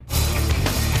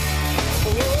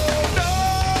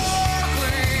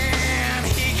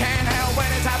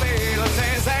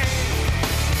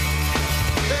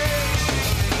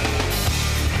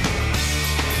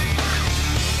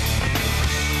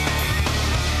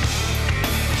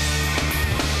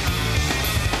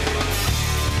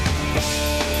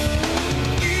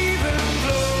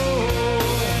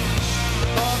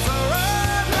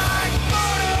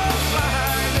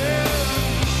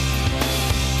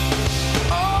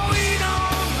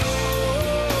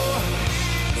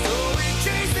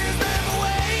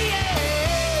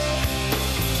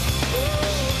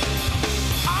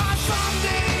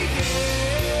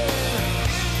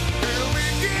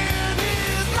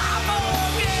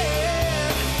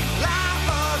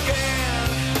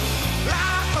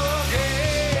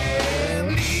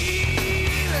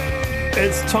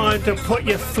It's time to put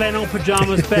your flannel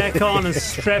pyjamas back on and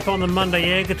strap on the Monday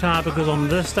air guitar, because on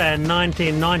this day in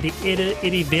 1990,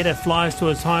 Eddie Vedder flies to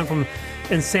his home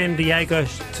in San Diego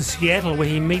to Seattle, where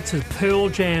he meets his Pearl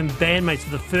Jam bandmates for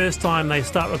the first time. They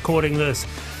start recording this,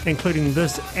 including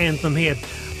this anthem here.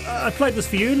 I played this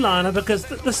for you, Lana, because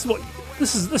this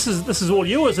is all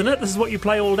you, isn't it? This is what you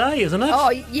play all day, isn't it? Oh,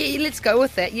 yeah, let's go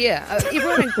with that, yeah.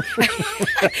 Everyone,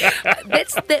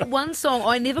 that's that one song,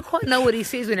 I never quite know what he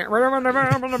says when it...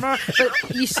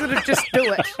 But you sort of just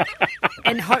do it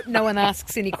and hope no one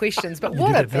asks any questions. But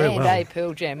what a band, eh,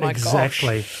 Pearl Jam, my gosh.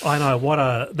 Exactly. I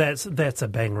know, that's a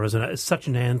banger, isn't it? It's such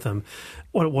an anthem.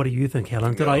 What do you think,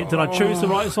 Allan? Did I choose the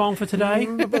right song for today?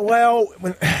 Well,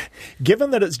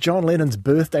 given that it's John Lennon's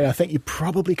birthday, I think you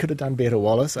probably could have done better,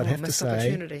 Wallace. I'd have to say.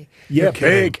 Opportunity. Yeah,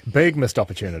 big missed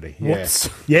opportunity. Whoops.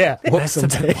 Yeah, whoops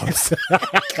indeed.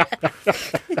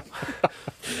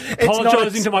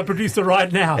 Apologising to my producer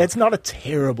right now. It's not a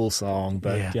terrible song,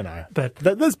 but, but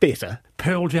there's better.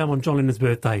 Pearl Jam on John Lennon's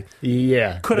birthday.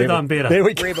 Yeah. Could have done better. There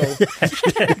we go.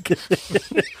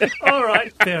 All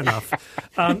right, fair enough.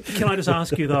 Can I just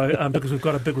ask you, though, because we've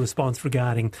got a big response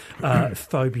regarding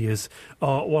phobias.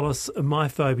 Wallace, my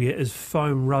phobia is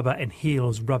foam rubber and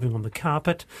heels rubbing on the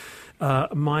carpet.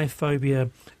 My phobia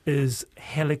is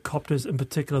helicopters, in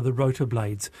particular the rotor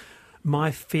blades.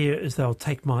 My fear is they'll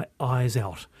take my eyes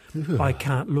out. I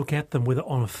can't look at them, whether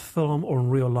on a film or in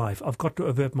real life. I've got to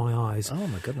avert my eyes. Oh,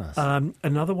 my goodness.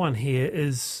 Another one here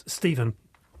is, Stephen,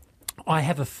 I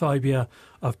have a phobia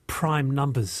of prime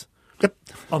numbers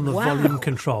on the volume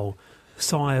control.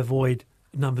 So I avoid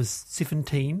numbers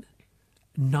 17,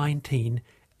 19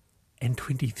 and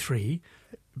 23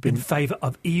 in favour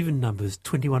of even numbers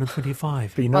 21 and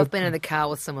 25. I've been in the car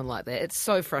with someone like that. It's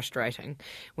so frustrating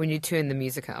when you turn the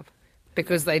music up,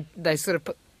 because they sort of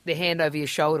put their hand over your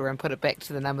shoulder and put it back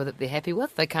to the number that they're happy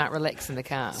with. They can't relax in the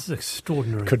car. This is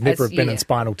extraordinary. Could never have been in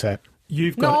Spinal Tap.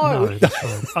 You've got no, that's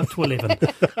right. Up to 11.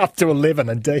 Up to 11,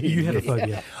 indeed. You have a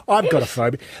phobia. I've got a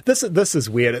phobia. This is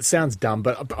weird. It sounds dumb,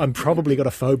 but I'm probably got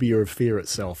a phobia of fear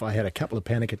itself. I had a couple of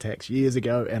panic attacks years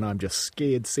ago, and I'm just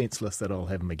scared senseless that I'll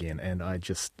have them again. And I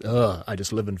just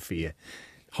live in fear.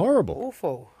 Horrible.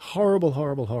 Awful.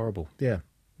 Horrible. Yeah.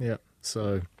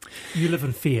 So you live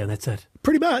in fear, and that's it.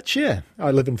 Pretty much, yeah.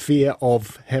 I live in fear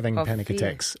of having panic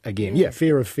attacks again. Yeah,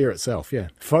 fear of fear itself. Yeah,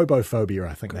 phobophobia,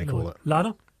 I think they call it.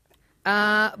 Lana?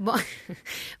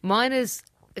 Mine is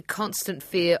a constant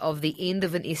fear of the end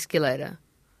of an escalator.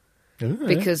 Ooh,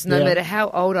 because no matter how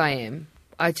old I am,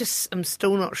 I'm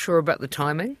still not sure about the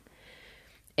timing.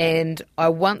 And I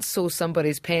once saw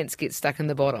somebody's pants get stuck in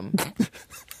the bottom,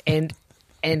 and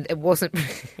it wasn't.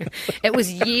 It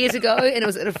was years ago, and it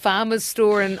was at a farmer's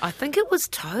store, and I think it was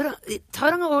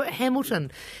Tauranga or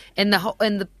Hamilton, and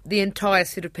the entire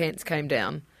set of pants came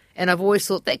down. And I've always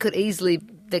thought that could easily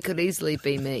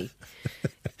be me.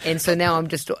 And so now I'm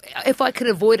just, if I could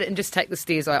avoid it and just take the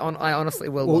stairs, I honestly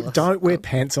will. Well, don't wear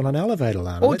pants on an elevator,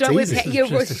 Lana. Or don't wear easy. pants.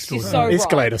 You're so right.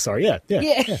 Escalator, sorry. Yeah.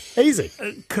 Easy.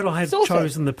 Could I have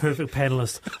chosen the perfect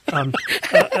panellist?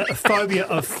 A phobia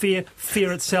of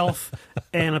fear itself,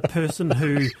 and a person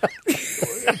who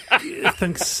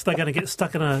thinks they're going to get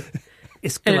stuck in an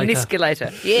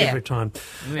escalator, every time.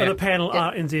 Yeah. The panel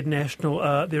are NZ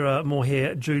National. There are more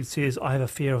here. Jude says, I have a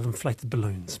fear of inflated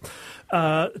balloons.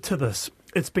 To this,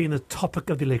 it's been the topic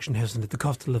of the election, hasn't it? The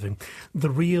cost of living. The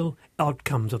real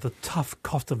outcomes of the tough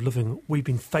cost of living we've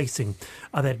been facing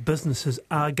are that businesses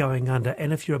are going under.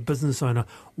 And if you're a business owner,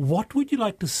 what would you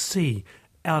like to see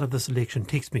out of this election?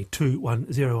 Text me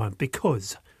 2101,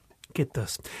 because, get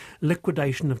this,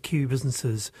 liquidation of Kiwi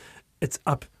businesses, it's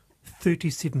up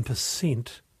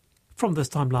 37% from this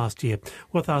time last year.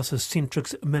 With us is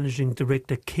Centric's Managing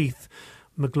Director, Keith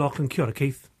McLaughlin. Kia ora,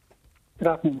 Keith. Good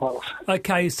afternoon, Wallace.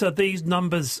 Okay, so these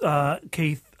numbers,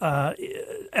 Keith,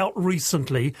 out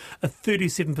recently, a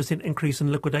 37% increase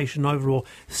in liquidation overall,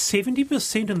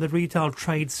 70% in the retail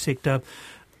trade sector.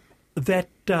 That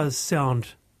does sound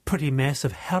pretty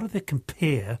massive. How do they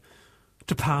compare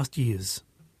to past years?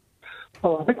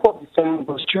 Well, I think what we found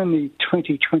was during the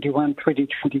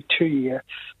 2021-2022 year,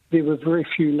 there were very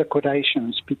few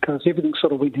liquidations because everything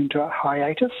sort of went into a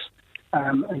hiatus.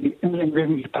 And the Inland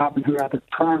Revenue Department, who are the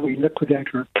primary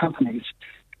liquidator of companies,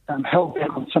 held back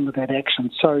on some of that action.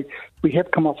 So we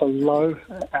have come off a low,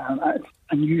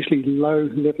 unusually low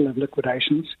level of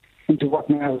liquidations into what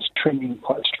now is trending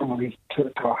quite strongly to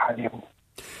a high level.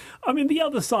 I mean, the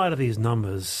other side of these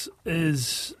numbers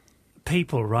is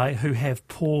people, right, who have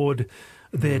poured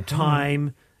their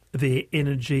time, their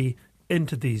energy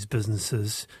into these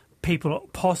businesses, people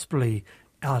possibly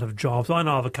out of jobs. I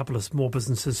know of a couple of small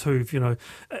businesses who've,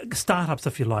 startups,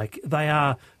 if you like, they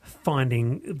are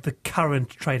finding the current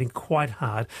trading quite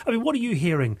hard. I mean, what are you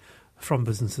hearing from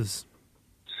businesses?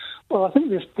 Well, I think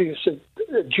there's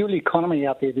a dual economy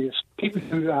out there. There's people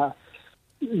who are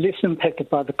less impacted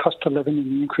by the cost of living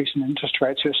and the increase in interest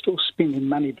rates, who are still spending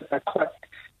money, but are quite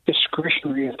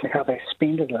discretionary as to how they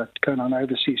spend it, like going on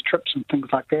overseas trips and things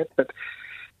like that. But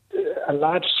a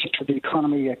large sector of the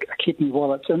economy are keeping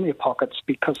wallets in their pockets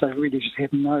because they really just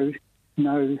have no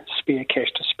spare cash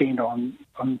to spend on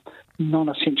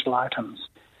non-essential items.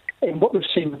 And what we've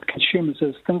seen with consumers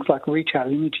is things like retail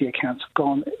energy accounts have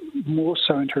gone more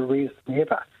so into arrears than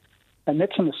ever. And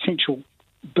that's an essential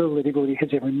bill that everybody has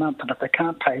every month. And if they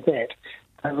can't pay that,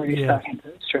 they're really starting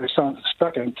to show signs of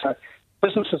struggling. So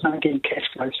businesses aren't getting cash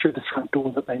flows through the front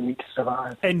door that they need to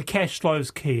survive. And cash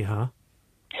flow's key, huh?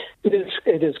 It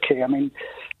is key. I mean,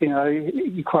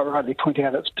 you quite rightly point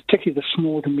out it's particularly the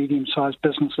small to medium-sized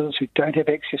businesses who don't have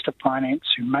access to finance,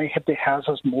 who may have their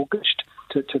houses mortgaged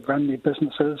to run their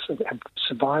businesses, have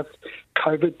survived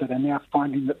COVID but are now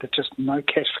finding that there's just no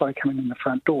cash flow coming in the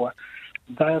front door.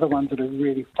 They are the ones that are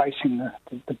really facing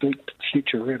the bleak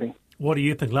future, really. What do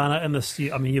you think, Lana? In this,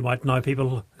 I mean, you might know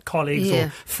people, colleagues or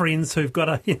friends who've got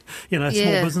a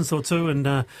small business or two,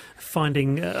 and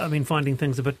finding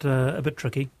things a bit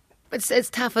tricky. It's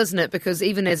tough, isn't it? Because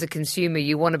even as a consumer,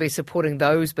 you want to be supporting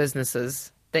those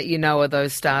businesses that are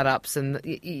those startups, and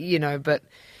but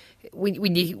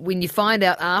when you find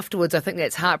out afterwards, I think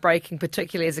that's heartbreaking,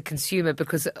 particularly as a consumer,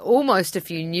 because almost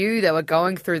if you knew they were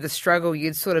going through the struggle,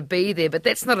 you'd sort of be there. But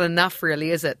that's not enough,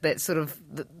 really, is it? That's sort of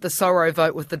the sorrow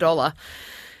vote with the dollar.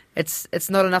 It's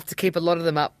not enough to keep a lot of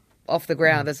them up off the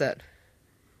ground, is it?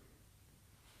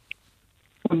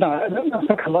 No, I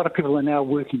think a lot of people are now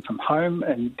working from home,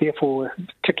 and therefore,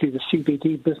 particularly the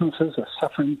CBD businesses are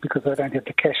suffering because they don't have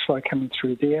the cash flow coming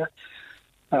through there.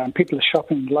 People are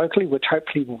shopping locally, which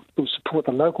hopefully will support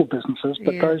the local businesses,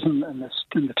 but those in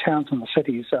the towns and the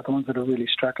cities are the ones that are really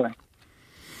struggling.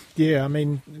 Yeah, I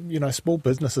mean, small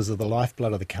businesses are the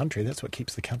lifeblood of the country. That's what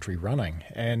keeps the country running,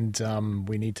 and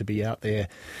we need to be out there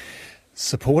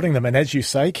supporting them. And as you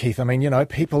say, Keith, I mean,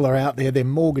 people are out there, they're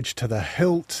mortgaged to the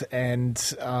hilt, and,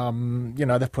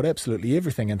 they've put absolutely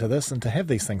everything into this, and to have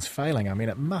these things failing, I mean,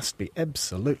 it must be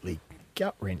absolutely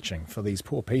gut-wrenching for these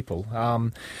poor people.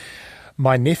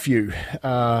 My nephew,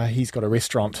 he's got a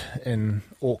restaurant in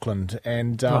Auckland,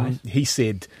 and he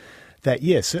said that,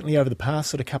 certainly over the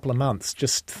past sort of couple of months,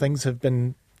 just things have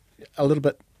been a little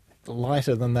bit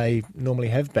lighter than they normally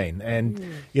have been. And,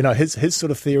 his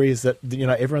sort of theory is that,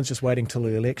 everyone's just waiting till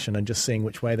the election and just seeing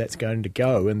which way that's going to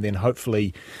go, and then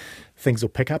hopefully things will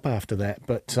pick up after that.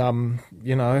 But,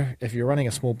 if you're running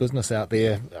a small business out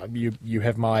there, you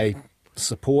have my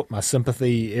support, my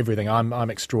sympathy, everything. I'm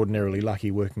extraordinarily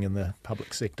lucky working in the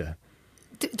public sector.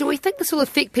 Do we think this will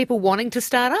affect people wanting to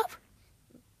start up?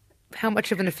 How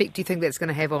much of an effect do you think that's going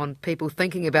to have on people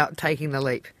thinking about taking the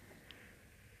leap?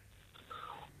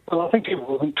 Well, I think people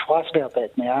will think twice about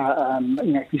that now.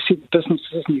 If you see the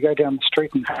businesses and you go down the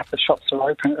street and half the shops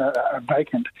are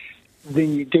vacant,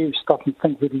 then you do stop and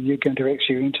think whether you're going to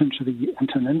actually enter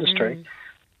into an industry.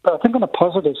 But I think on the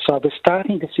positive side, we're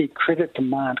starting to see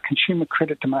consumer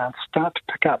credit demand start to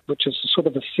pick up, which is sort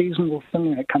of a seasonal thing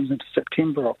when it comes into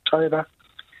September, October.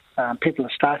 People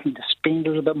are starting to spend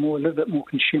a little bit more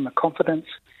consumer confidence,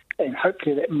 and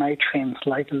hopefully that may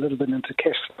translate a little bit into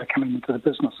cash flow coming into the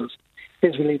businesses.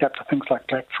 As we lead up to things like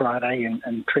Black Friday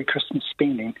and pre-Christmas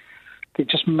spending, there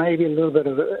just may be a little bit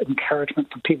of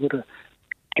encouragement for people to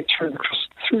get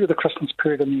through the Christmas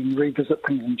period and then revisit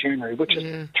things in January, which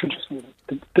is traditionally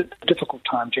the difficult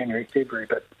time, January, February.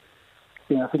 But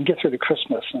if we can get through the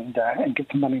Christmas and get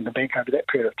the money in the bank over that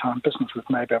period of time, businesses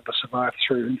may be able to survive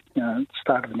through the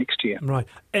start of next year. Right.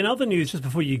 And other news, just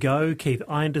before you go, Keith,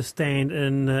 I understand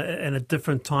in a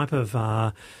different type of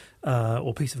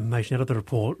or piece of information out of the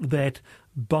report that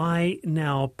buy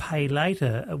now, pay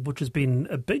later, which has been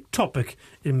a big topic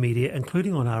in media,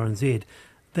 including on RNZ,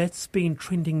 that's been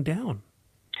trending down.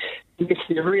 Yes,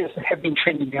 the arrears have been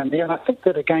trending down there, and I think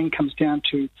that again comes down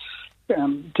to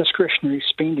discretionary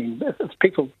spending. If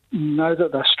people know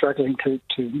that they're struggling to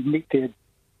meet their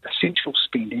essential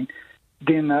spending,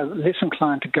 then they're less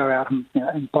inclined to go out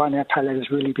and buy now, pay later has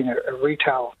really been a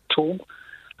retail tool.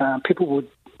 People would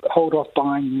hold off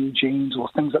buying new jeans or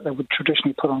things that they would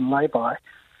traditionally put on lay-by,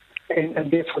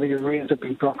 and therefore the arrears have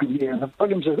been dropping there. And the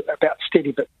volumes are about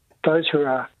steady, but those who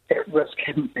are at risk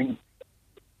haven't been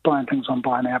buying things on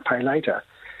buy now, pay later.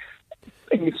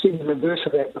 And you've seen the reverse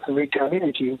of that with the retail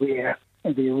energy, where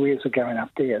the arrears are going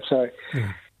up there. So,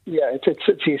 it's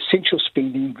the essential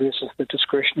spending versus the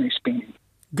discretionary spending.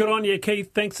 Good on you,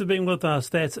 Keith. Thanks for being with us.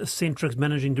 That's Centric's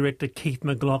Managing Director, Keith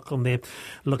McLaughlin there,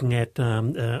 looking at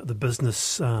the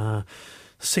business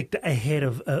sector ahead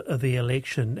of the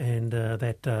election, and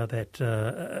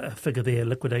that figure there,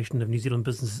 liquidation of New Zealand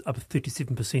businesses up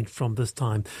 37% from this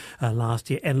time last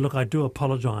year. And look, I do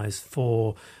apologise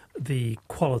for the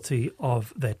quality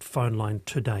of that phone line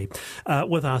today.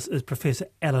 With us is Professor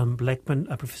Allan Blackman,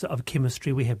 a Professor of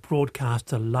Chemistry. We have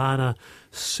broadcaster Lana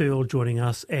Searle joining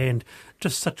us, and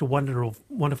just such a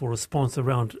wonderful response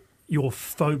around your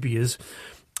phobias.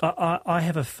 I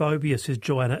have a phobia, says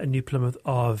Joanna in New Plymouth,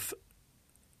 of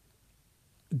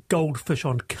goldfish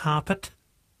on carpet.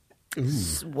 Ooh.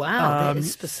 Wow, that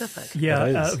is specific.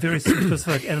 Yeah, very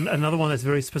specific. And another one that's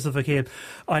very specific here.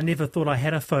 I never thought I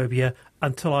had a phobia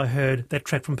until I heard that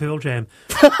track from Pearl Jam.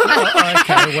 Okay,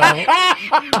 well, maybe.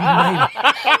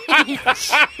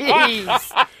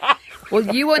 Jeez.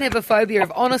 Well, you won't have a phobia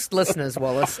of honest listeners,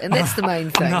 Wallace, and that's the main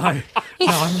thing. No,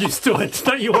 I'm used to it.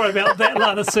 Don't you worry about that,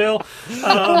 Lana Searle.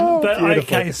 But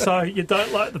okay, so you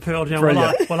don't like the Pearl Jam.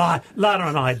 Lana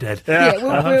and I did. Yeah,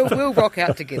 we'll rock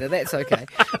out together. That's okay.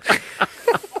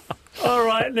 All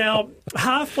right, now,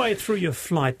 halfway through your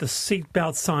flight, the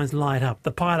seatbelt signs light up.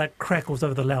 The pilot crackles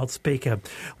over the loudspeaker.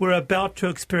 We're about to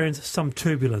experience some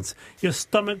turbulence. Your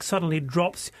stomach suddenly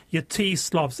drops. Your tea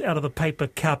slops out of the paper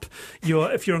cup.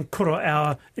 If you're in kuro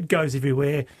hour, it goes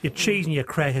everywhere. Your cheese and your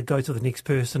cracker goes to the next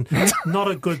person. Not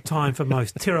a good time for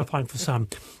most. Terrifying for some.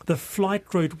 The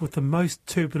flight route with the most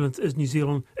turbulence in New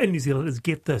Zealand is,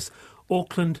 get this,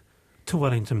 Auckland to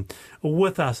Wellington.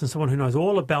 With us, and someone who knows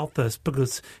all about this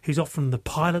because he's often in the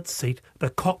pilot's seat, the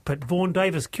cockpit, Vaughan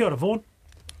Davis. Kia ora, Vaughan.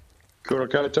 Kia ora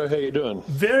koutou, how you doing?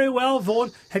 Very well,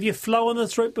 Vaughan. Have you flown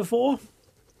this route before?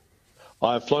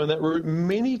 I've flown that route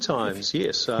many times,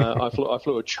 yes. I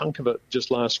flew a chunk of it just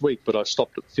last week, but I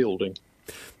stopped at fielding.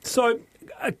 So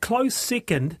a close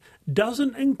second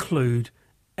doesn't include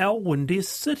our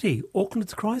windiest city, Auckland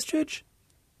to Christchurch?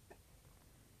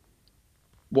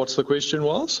 What's the question,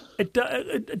 Wallace? It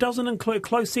doesn't include,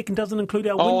 close second doesn't include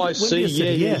our windiest city.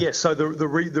 Yeah. So the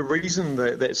reason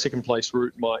that second place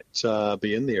route might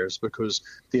be in there is because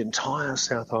the entire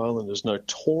South Island is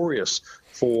notorious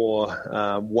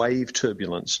for wave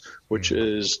turbulence, which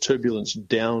is turbulence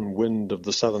downwind of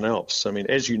the Southern Alps. I mean,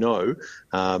 as you know,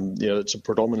 it's a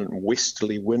predominant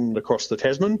westerly wind across the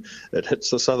Tasman. It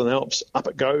hits the Southern Alps, up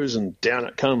it goes, and down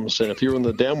it comes. And if you're in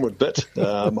the downward bit,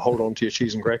 hold on to your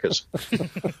cheese and crackers.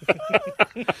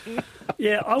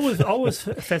 Yeah, I was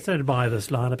fascinated by this,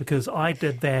 Lana, because I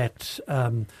did that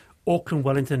Auckland,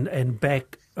 Wellington, and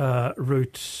back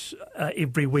route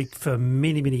every week for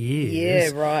many, many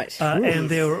years. Yeah, right. And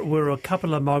there were a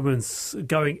couple of moments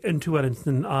going into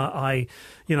Wellington. I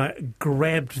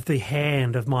grabbed the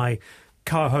hand of my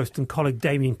co-host and colleague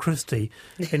Damien Christie,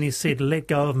 and he said, "Let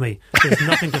go of me. There's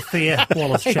nothing to fear,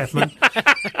 Wallace Chapman."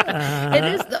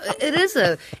 It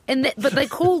is but they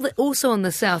call it also on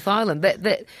the South Island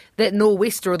that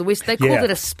nor'wester or the west. They call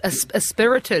it a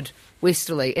spirited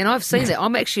westerly, and I've seen that.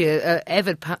 I'm actually an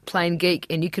avid plane geek,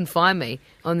 and you can find me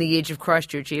on the edge of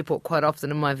Christchurch Airport quite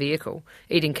often in my vehicle,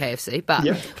 eating KFC, but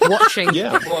watching.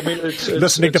 Yeah, well, I mean, it's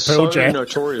listening to Pearl Jam.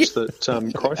 Notorious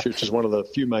that Christchurch is one of the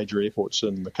few major airports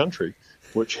in the country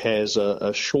which has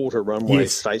a shorter runway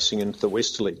facing into the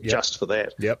westerly, just for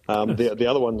that. Yep. The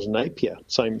other one's Napier,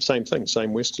 same thing,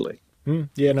 same westerly.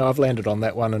 Yeah, no, I've landed on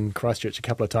that one in Christchurch a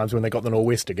couple of times when they got the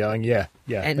nor'wester going. Yeah,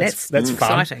 and that's fun.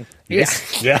 exciting.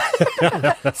 Yes, yeah,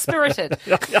 spirited.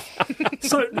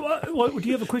 So, do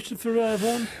you have a question for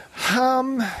Vaughan?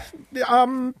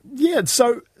 Yeah.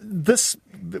 So this,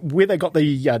 where they got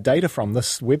the data from,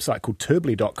 this website called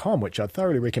turbly.com, which I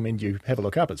thoroughly recommend you have a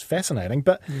look up. It's fascinating.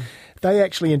 But they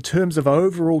actually, in terms of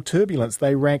overall turbulence,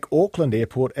 they rank Auckland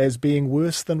Airport as being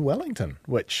worse than Wellington,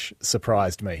 which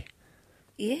surprised me.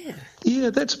 Yeah,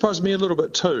 that surprised me a little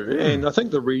bit too. And I think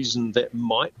the reason that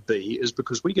might be is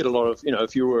because we get a lot of,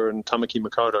 if you were in Tamaki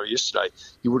Makaurau yesterday,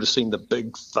 you would have seen the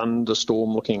big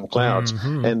thunderstorm-looking clouds,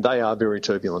 and they are very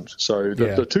turbulent. So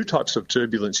the two types of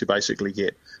turbulence you basically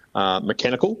get,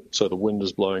 mechanical, so the wind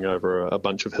is blowing over a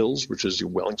bunch of hills, which is your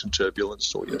Wellington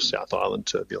turbulence or your South Island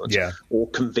turbulence, or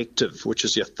convective, which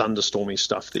is your thunderstormy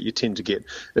stuff that you tend to get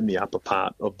in the upper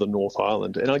part of the North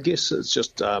Island. And I guess it's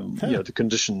just, the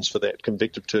conditions for that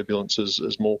convective turbulence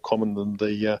is more common than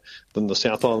the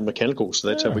South Island mechanical, so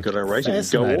that's how we got our rating.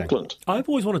 Go Auckland. I've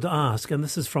always wanted to ask, and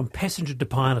this is from passenger to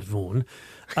pilot, Vaughan,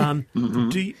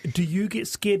 do you get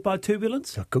scared by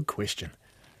turbulence? A good question.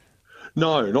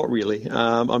 No, not really.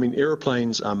 I mean,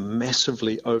 aeroplanes are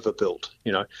massively overbuilt.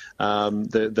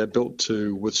 They're built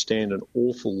to withstand an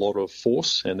awful lot of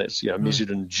force, and that's measured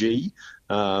in G.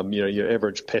 Your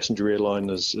average passenger airline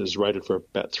is rated for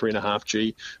about 3.5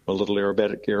 G. A little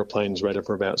aerobatic aeroplane is rated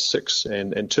for about 6,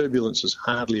 and turbulence is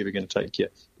hardly ever going to take you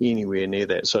anywhere near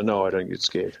that. So no, I don't get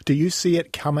scared. Do you see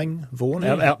it coming, Vaughan,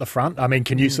 out the front? I mean,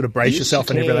 can you sort of brace yourself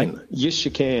and everything? Yes,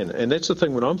 you can. And that's the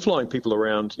thing when I'm flying people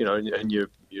around, and you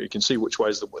can see which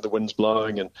ways the wind's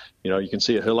blowing, and you can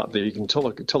see a hill up there. You can tell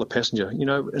a passenger,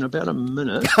 in about a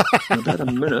minute,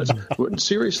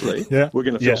 seriously, we're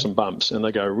going to feel some bumps. And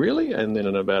they go, really? And then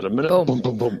in about a minute, boom,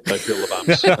 boom, boom, they feel the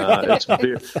bumps.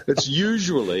 It's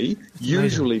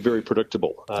usually very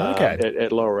predictable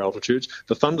at lower altitudes.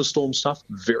 The thunderstorm stuff,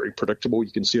 very predictable.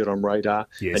 You can see it on radar.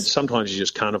 Yes. And sometimes you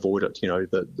just can't avoid it.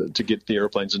 To get the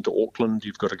airplanes into Auckland,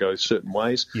 you've got to go certain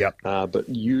ways. Yep. But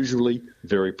usually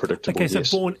very predictable. Okay, so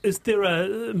Vaughan, is there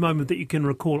a moment that you can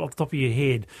recall off the top of your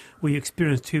head where you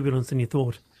experienced turbulence and you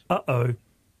thought, uh-oh,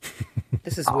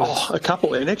 this is worse? A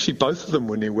couple, and actually both of them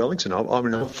were near Wellington.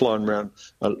 I've flown around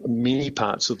many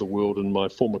parts of the world in my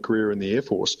former career in the Air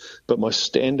Force, but my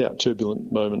standout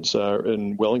turbulent moments are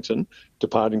in Wellington,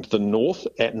 departing to the north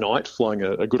at night, flying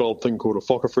a good old thing called a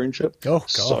Fokker Friendship. Oh, God.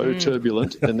 So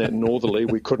turbulent in that northerly,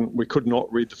 we could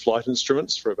not read the flight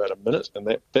instruments for about a minute,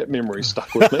 and that memory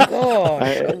stuck with me.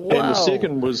 And the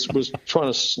second was trying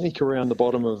to sneak around the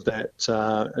bottom of that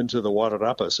into the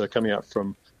Wairarapa, so coming up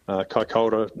from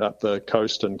Kaikoura up the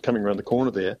coast and coming around the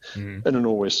corner there in a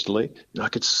norwesterly. I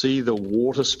could see the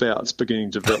water spouts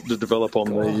beginning to develop on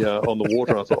the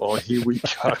water. I thought, oh, here we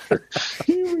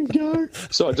go.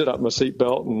 So I did up my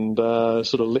seatbelt and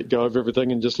sort of let go of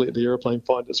everything and just let the aeroplane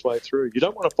find its way through. You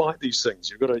don't want to fight these things.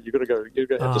 You've got to have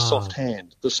the soft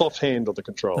hand of the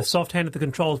controls. The soft hand of the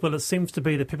controls. Well, it seems to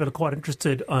be that people are quite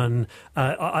interested in.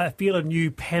 I feel a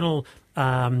new panel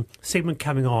segment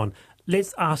coming on.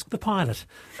 Let's ask the pilot.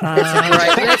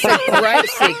 That's a great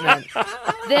segment.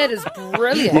 That is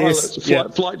brilliant. Yes.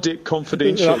 Flight deck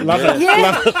confidential. Love it.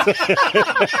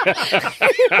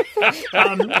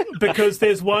 Because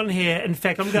there's one here. In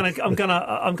fact, I'm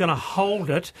gonna hold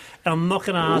it. And I'm not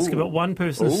going to ask him. But one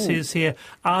person says here,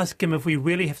 ask him if we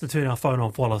really have to turn our phone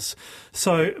off, Wallace.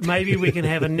 So maybe we can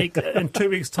have in 2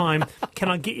 weeks' time. Can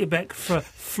I get you back for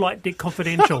flight deck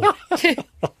confidential?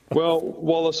 Well,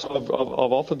 Wallace, I've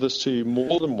offered this to you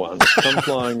more than once. Come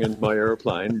flying in my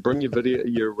aeroplane, bring your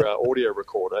audio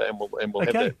recorder, and we'll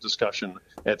have that discussion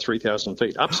at 3,000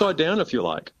 feet, upside down if you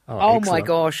like. Oh my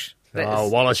gosh!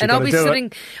 Wallace, and I'll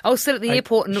sit at the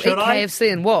airport and eat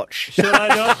KFC and watch. Should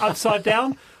I do it upside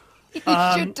down? You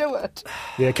should do it.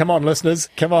 Yeah, come on, listeners,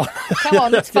 come on. Come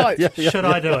on, let's vote. Should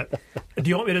I do it? Do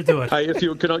you want me to do it? Hey,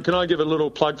 can I give a little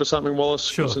plug for something, Wallace?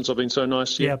 Sure. Since I've been so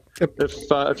nice to you. Yep.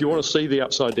 If you want to see the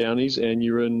Upside Downies and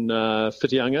you're in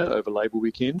Whitianga over Labour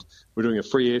weekend, we're doing a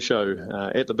free air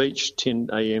show at the beach, 10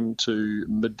 a.m. to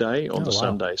midday on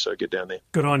Sunday. So get down there.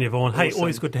 Good on you, Vaughan. Hey,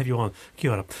 always good to have you on.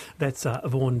 Kia ora. That's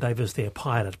Vaughan Davis there,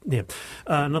 pilot. Yeah.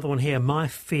 Another one here. My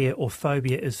fear or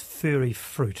phobia is furry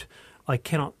fruit. I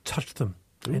cannot touch them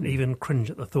and even cringe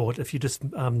at the thought. If you just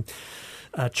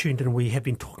tuned in, we have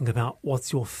been talking about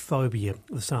what's your phobia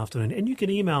this afternoon. And you can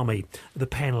email me,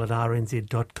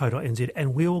 thepanel@rnz.co.nz,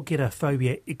 and we'll get a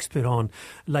phobia expert on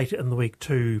later in the week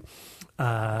to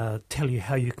tell you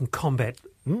how you can combat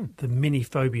the many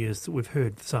phobias that we've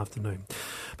heard this afternoon.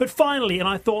 But finally, and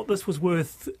I thought this was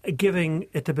worth giving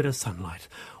it a bit of sunlight,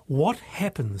 what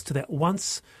happens to that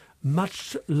once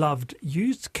much-loved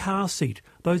used car seat,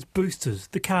 those boosters,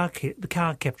 the car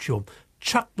capsule?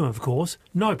 Chuck them, of course.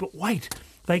 No, but wait,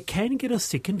 they can get a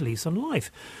second lease on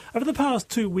life. Over the past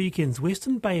 2 weekends,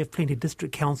 Western Bay of Plenty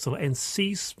District Council and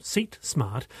Seat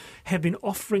Smart have been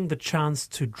offering the chance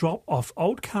to drop off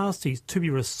old car seats to be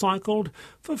recycled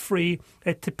for free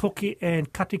at Te Puke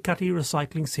and Katikati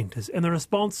recycling centres. And the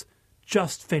response,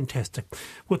 just fantastic.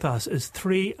 With us is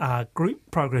 3R Group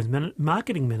Programs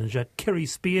Marketing Manager, Kerry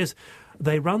Spears.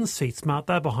 They run Seat Smart.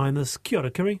 They're behind this. Kia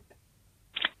ora, Kerry.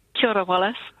 Kia ora,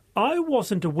 Wallace. I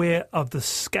wasn't aware of the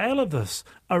scale of this.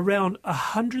 Around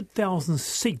 100,000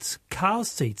 seats, car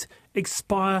seats,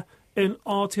 expire in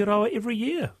Aotearoa every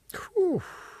year. Whew.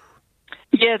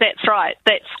 Yeah, that's right.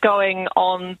 That's going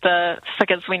on the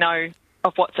figures we know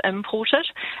of what's imported,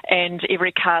 and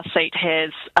every car seat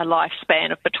has a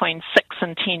lifespan of between 6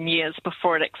 and 10 years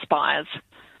before it expires.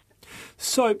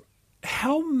 So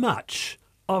how much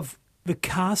of the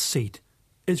car seat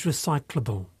is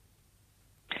recyclable?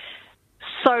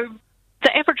 So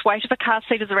the average weight of a car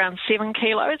seat is around 7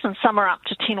 kilos, and some are up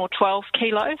to 10 or 12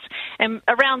 kilos, and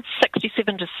around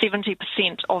 67 to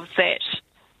 70% of that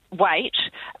weight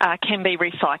can be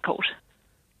recycled.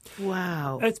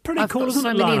 Wow. It's pretty cool, isn't it,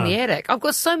 I've got so many Lana? in the attic. I've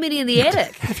got so many in the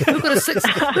attic. We've got a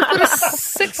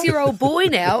 6-year-old boy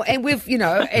now, and we've,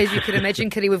 as you can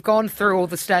imagine, Kitty, we've gone through all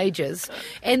the stages,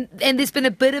 and there's been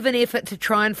a bit of an effort to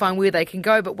try and find where they can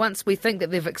go, but once we think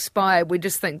that they've expired, we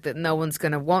just think that no one's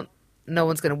going to want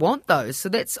those. So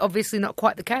that's obviously not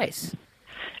quite the case.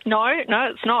 No,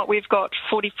 it's not. We've got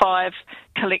 45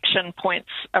 collection points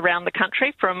around the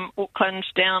country, from Auckland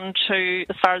down to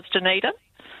as far as Dunedin.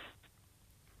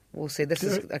 We'll see. This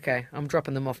is okay. I'm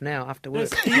dropping them off now after work.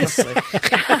 You see?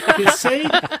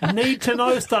 Need to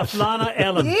know stuff, Lana,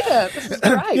 Allan. Yeah, this is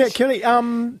great. Yeah, Kelly,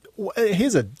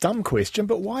 here's a dumb question,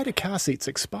 but why do car seats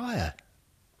expire?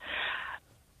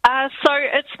 So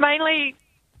it's mainly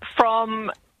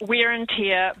from wear and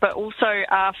tear, but also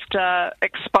after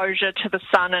exposure to the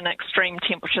sun and extreme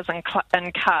temperatures in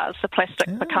cars, the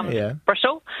plastic becomes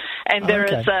brittle, and there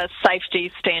is a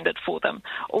safety standard for them.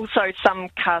 Also, some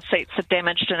car seats are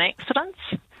damaged in accidents.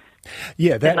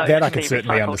 Yeah, that I can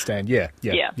certainly understand. Yeah.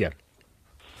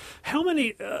 How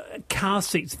many car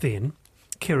seats then,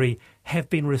 Kerry, have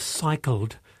been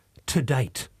recycled to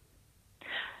date?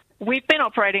 We've been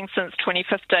operating since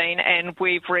 2015, and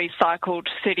we've recycled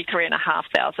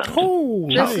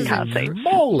 33,500 car seats.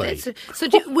 Moly! So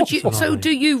do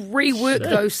you rework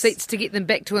those seats to get them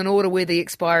back to an order where the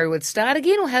expiry would start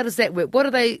again, or how does that work? What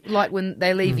are they like when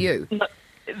they leave you?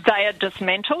 They are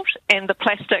dismantled, and the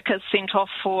plastic is sent off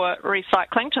for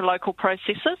recycling to local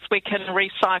processors. We can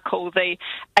recycle the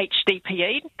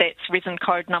HDPE, that's resin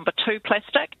code number 2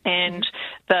 plastic, and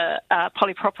the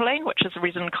polypropylene, which is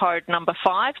resin code number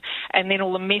 5, and then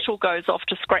all the metal goes off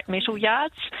to scrap metal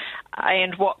yards.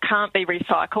 And what can't be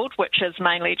recycled, which is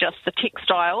mainly just the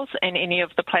textiles and any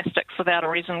of the plastics without a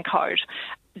resin code,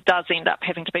 does end up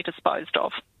having to be disposed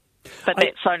of. But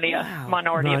that's only a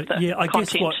minority of the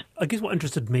content. I guess what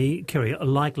interested me, Kerry,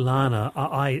 like Lana,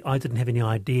 I didn't have any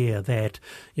idea that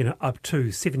up to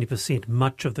 70%,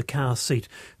 much of the car seat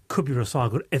could be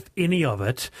recycled, if any of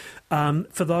it.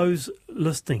 For those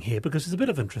listening here, because there's a bit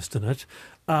of interest in it,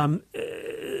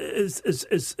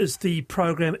 is the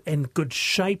program in good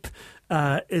shape?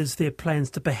 Is there plans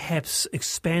to perhaps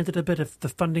expand it a bit if the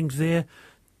funding's there?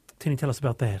 Can you tell us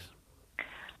about that?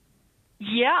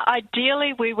 Yeah,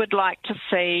 ideally we would like to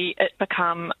see it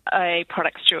become a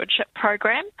product stewardship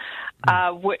program,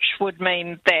 which would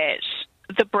mean that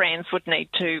the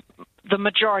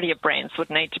majority of brands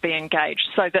would need to be engaged,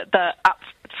 so that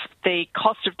the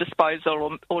cost of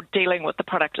disposal or dealing with the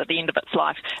product at the end of its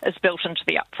life is built into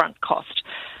the upfront cost.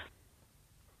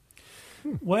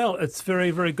 Well, it's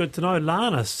very, very good to know,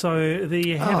 Lana. So there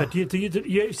you have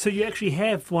it. So you actually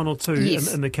have one or two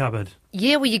in the cupboard.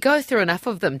 Yeah, well, you go through enough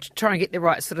of them to try and get the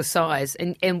right sort of size.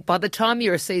 And by the time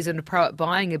you're a seasoned pro at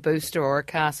buying a booster or a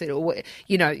car seat, or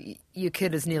your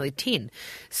kid is nearly 10.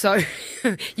 So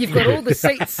you've got all the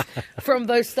seats from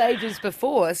those stages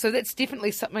before. So that's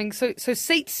definitely something. So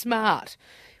Seat Smart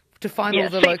to find all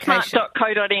the locations.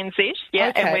 Seatsmart.co.nz,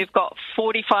 and we've got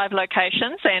 45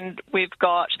 locations, and we've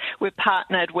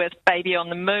partnered with Baby on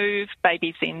the Move,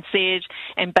 Babies NZ,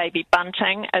 and Baby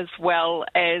Bunting, as well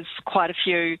as quite a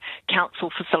few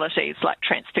council facilities like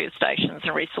transfer stations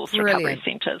and resource recovery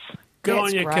centres. Good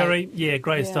on you, Kerry. Yeah,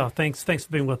 great stuff. Thanks for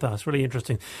being with us. Really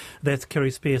interesting. That's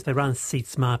Kerry Spears. They run Seat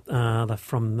Smart. They're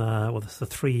from it's the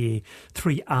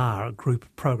 3R Group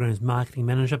Programs Marketing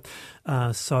Manager.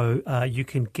 So you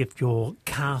can give your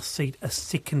car seat a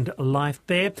second life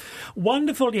there.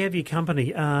 Wonderful to have your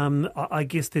company. I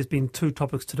guess there's been two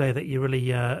topics today that you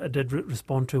really did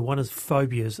respond to. One is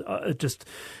phobias. Just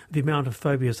the amount of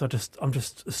phobias. I'm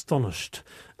just astonished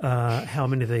how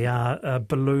many there are.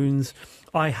 Balloons.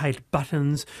 I hate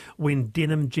buttons. When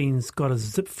denim jeans got a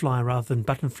zip fly rather than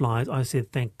button flies, I said,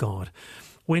 thank God.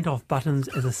 Went off buttons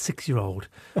as a 6-year-old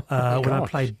when I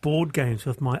played board games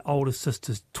with my older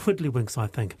sister's Twiddlywinks, I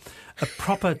think. A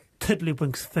proper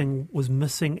Tiddlywinks thing was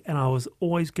missing, and I was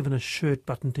always given a shirt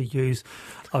button to use.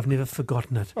 I've never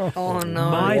forgotten it. Oh,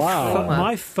 no.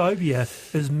 My phobia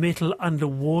is metal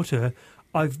underwater.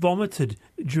 I vomited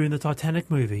during the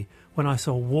Titanic movie when I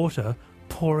saw water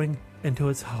pouring into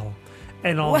its hull.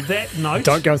 And on that note...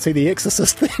 Don't go and see The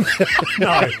Exorcist then.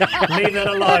 No, leave that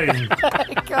alone. Oh,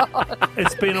 God.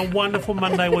 It's been a wonderful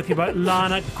Monday with you both.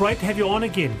 Lana, great to have you on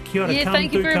again. Kia ora,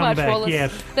 thank you very much, back. Wallace. Yeah,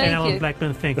 Thank and Allan you.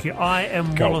 Blackman, thank you. I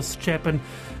am Wallace Chapman.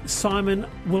 Simon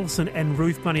Wilson and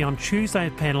Ruth Money on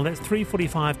Tuesday panel. That's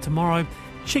 3:45 tomorrow.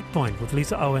 Checkpoint with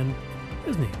Lisa Owen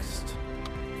is next.